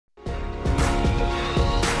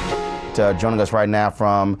Joining us right now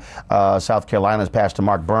from South Carolina is Pastor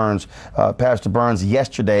Mark Burns. Pastor Burns,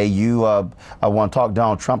 yesterday you, I want to talk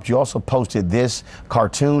Donald Trump. You also posted this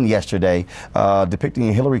cartoon yesterday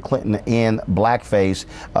depicting Hillary Clinton in blackface.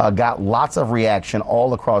 Got lots of reaction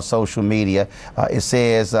all across social media. It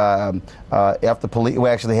says, F the police,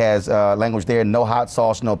 well, actually has language there, no hot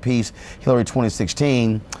sauce, no peace, Hillary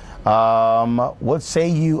 2016. What say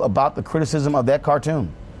you about the criticism of that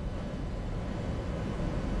cartoon?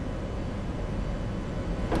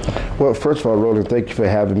 Well, first of all, Roland, thank you for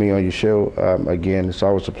having me on your show. Again, it's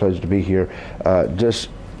always a pleasure to be here. Just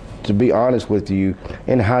to be honest with you,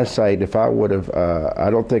 in hindsight, if I would have, I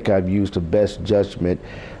don't think I've used the best judgment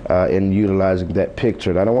in utilizing that picture.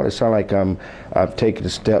 And I don't want to sound like I've taken a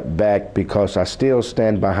step back, because I still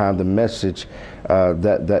stand behind the message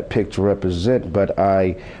that picture represents. But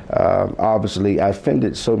I obviously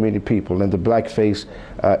offended so many people, and the blackface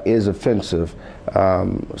is offensive.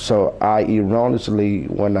 So I erroneously,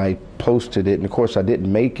 when I posted it, and of course I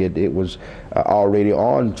didn't make it, it was already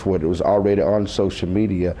on Twitter, it was already on social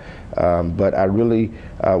media, but I really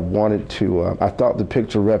wanted to, I thought the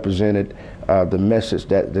picture represented the message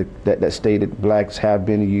that stated blacks have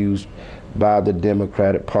been used by the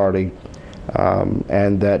Democratic Party,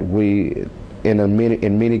 and that we, in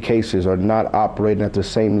many cases, are not operating at the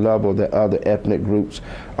same level that other ethnic groups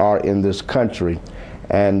are in this country.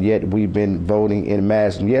 And yet we've been voting en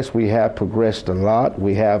masse. And yes, we have progressed a lot.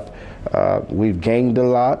 We've gained a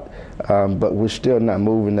lot, but we're still not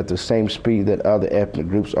moving at the same speed that other ethnic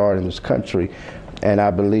groups are in this country. And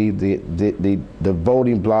I believe the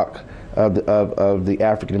voting bloc of the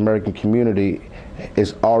African American community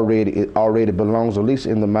is already belongs, at least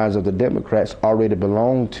in the minds of the Democrats, already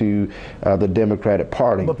belong to the Democratic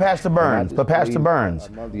Party. But Pastor Burns,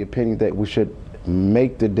 I'm of the opinion that we should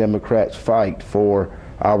make the Democrats fight for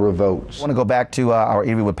our votes. I want to go back to our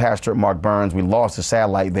interview with Pastor Mark Burns. We lost the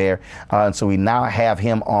satellite there, and so we now have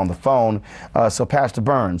him on the phone. So Pastor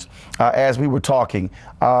Burns, as we were talking,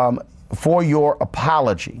 for your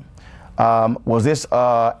apology, was this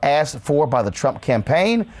asked for by the Trump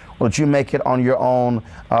campaign, or did you make it on your own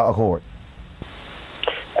accord?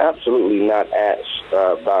 Absolutely not asked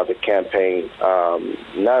by the campaign,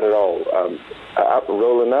 not at all.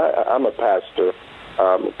 Roland, I'm a pastor,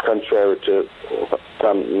 contrary to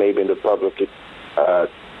some maybe in the public,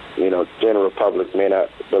 general public may not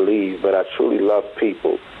believe, but I truly love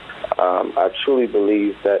people. I truly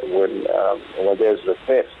believe that when there's an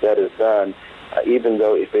offense that is done, even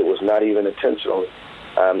though if it was not even intentional,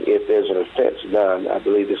 if there's an offense done, I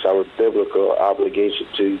believe it's our biblical obligation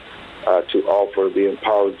to offer the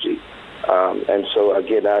apology. And so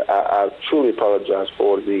again, I truly apologize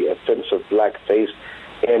for the offensive blackface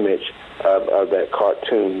image of that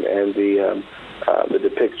cartoon, and the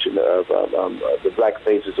depiction of the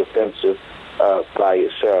blackface is offensive by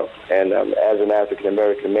itself. And as an African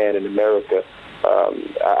American man in America,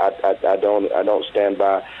 I don't stand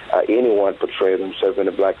by anyone portraying themselves in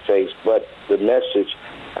a blackface, but the message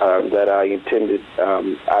that I intended,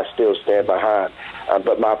 I still stand behind.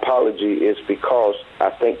 But my apology is because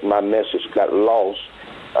I think my message got lost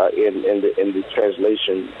in the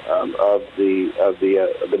translation of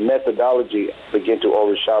the methodology began to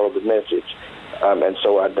overshadow the message. And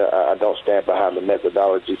so I don't stand behind the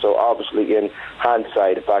methodology. So obviously, in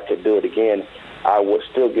hindsight, if I could do it again, I would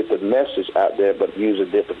still get the message out there, but use a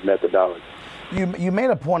different methodology. You made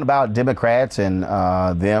a point about Democrats and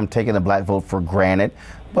them taking the black vote for granted,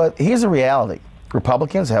 but here's the reality.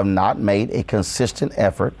 Republicans have not made a consistent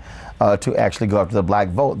effort to actually go after the black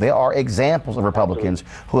vote. There are examples of Republicans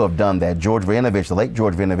who have done that. George Vinovich, the late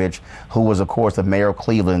George Vinovich, who was, of course, the mayor of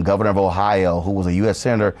Cleveland, governor of Ohio, who was a U.S.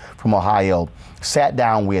 senator from Ohio, sat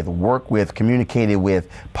down with, worked with, communicated with,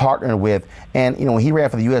 partnered with, and when he ran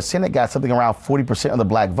for the U.S. Senate, got something around 40% of the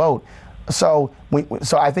black vote. So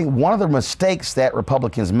I think one of the mistakes that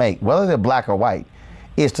Republicans make, whether they're black or white,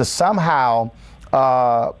 is to somehow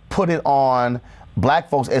put it on black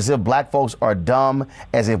folks as if black folks are dumb,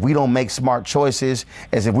 as if we don't make smart choices,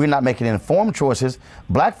 as if we're not making informed choices.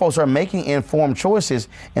 Black folks are making informed choices,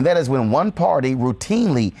 and that is when one party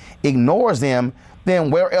routinely ignores them,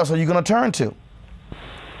 then where else are you going to turn to?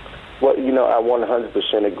 Well, I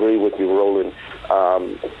 100% agree with you, Roland,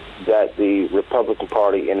 that the Republican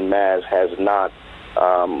Party en masse has not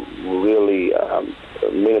really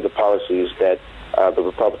many of the policies that the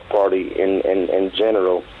Republican Party in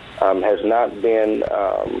general has not been,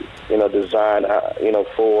 designed,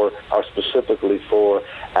 for or specifically for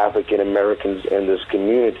African Americans in this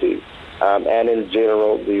community. And in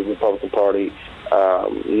general, the Republican Party,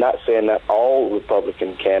 not saying that all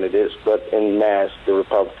Republican candidates, but en masse, the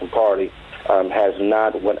Republican Party has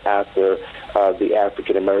not went after the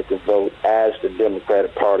African American vote as the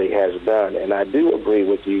Democratic Party has done. And I do agree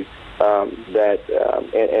with you that,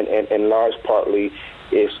 in large partly,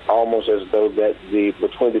 it's almost as though that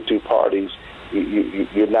between the two parties,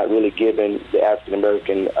 you're not really giving the African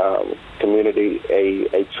American community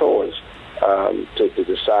a choice to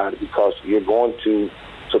decide, because you're going to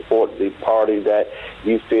support the party that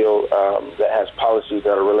you feel that has policies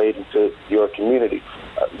that are related to your community.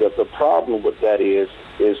 The problem with that is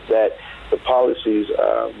that the policies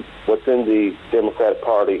within the Democratic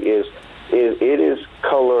Party is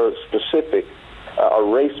color specific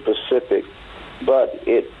or race specific, but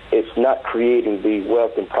it's not creating the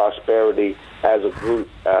wealth and prosperity as a group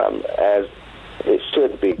as it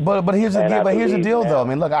should be. But here's the deal, though. I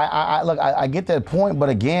mean, look, I get that point, but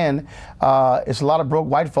again, it's a lot of broke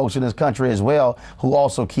white folks in this country as well who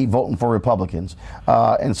also keep voting for Republicans,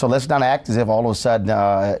 and so let's not act as if all of a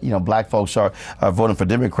sudden, black folks are voting for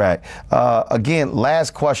Democrat. Again,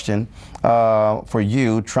 last question for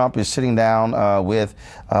you. Trump is sitting down with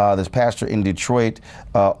this pastor in Detroit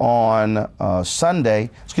on Saturday.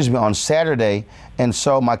 And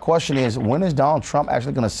so my question is, when is Donald Trump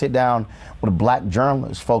actually going to sit down with black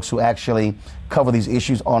journalists, folks who actually cover these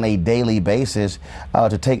issues on a daily basis,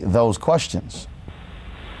 to take those questions?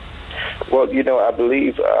 Well, I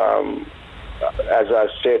believe, as I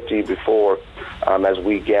said to you before, as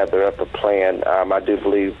we gather up a plan, I do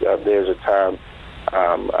believe there's a time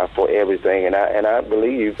for everything. And I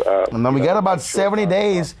believe... and then we got about 70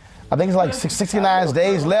 days. I think it's like 69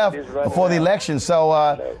 days left before the election, so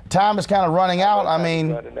time is kind of running out. I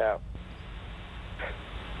mean,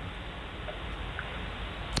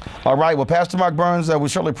 all right. Well, Pastor Mark Burns, we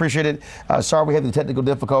certainly appreciate it. Sorry we had the technical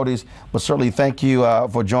difficulties, but certainly thank you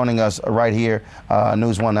for joining us right here,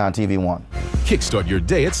 NewsOne Now, TV1. Kickstart your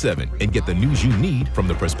day at 7 and get the news you need from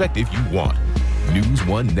the perspective you want.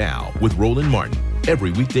 NewsOne Now with Roland Martin,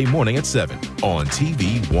 every weekday morning at 7 on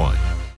TV1.